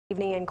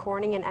Evening in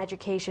Corning, an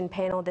education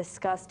panel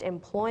discussed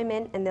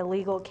employment in the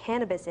legal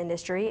cannabis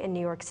industry in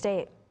New York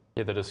State.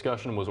 Yeah, the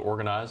discussion was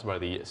organized by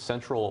the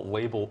Central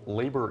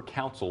Labor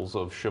Councils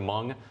of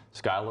Chemung,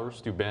 Schuyler,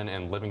 Steuben,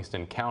 and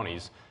Livingston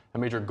counties. A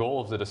major goal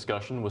of the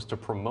discussion was to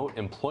promote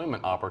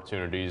employment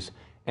opportunities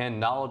and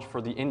knowledge for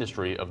the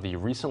industry of the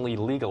recently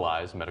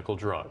legalized medical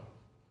drug.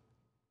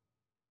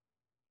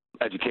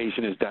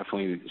 Education is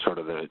definitely sort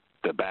of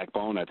the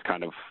backbone. That's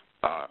kind of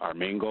our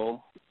main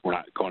goal. We're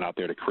not going out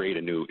there to create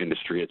a new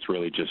industry. It's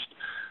really just,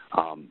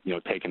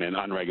 taking an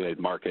unregulated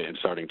market and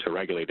starting to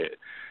regulate it.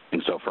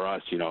 And so for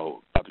us,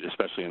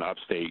 especially in the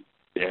upstate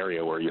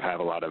area where you have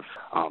a lot of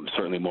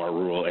certainly more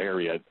rural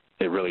area,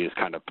 it really is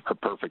kind of a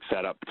perfect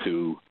setup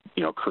to,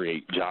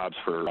 create jobs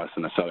for us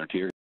in the southern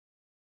tier.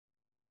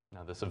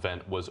 Now, this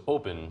event was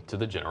open to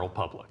the general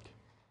public.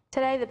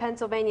 Today, the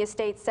Pennsylvania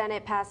State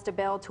Senate passed a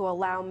bill to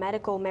allow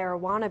medical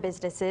marijuana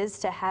businesses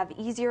to have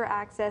easier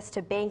access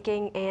to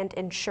banking and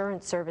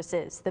insurance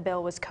services. The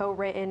bill was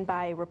co-written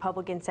by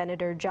Republican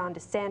Senator John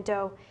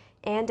DeSanto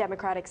and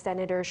Democratic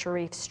Senator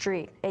Sharif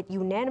Street. It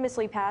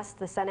unanimously passed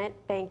the Senate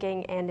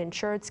Banking and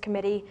Insurance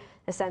Committee.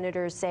 The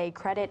senators say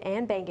credit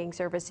and banking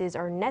services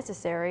are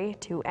necessary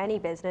to any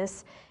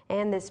business,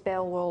 and this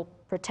bill will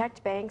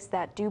protect banks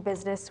that do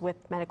business with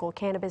medical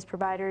cannabis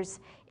providers.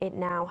 It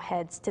now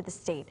heads to the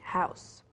State House.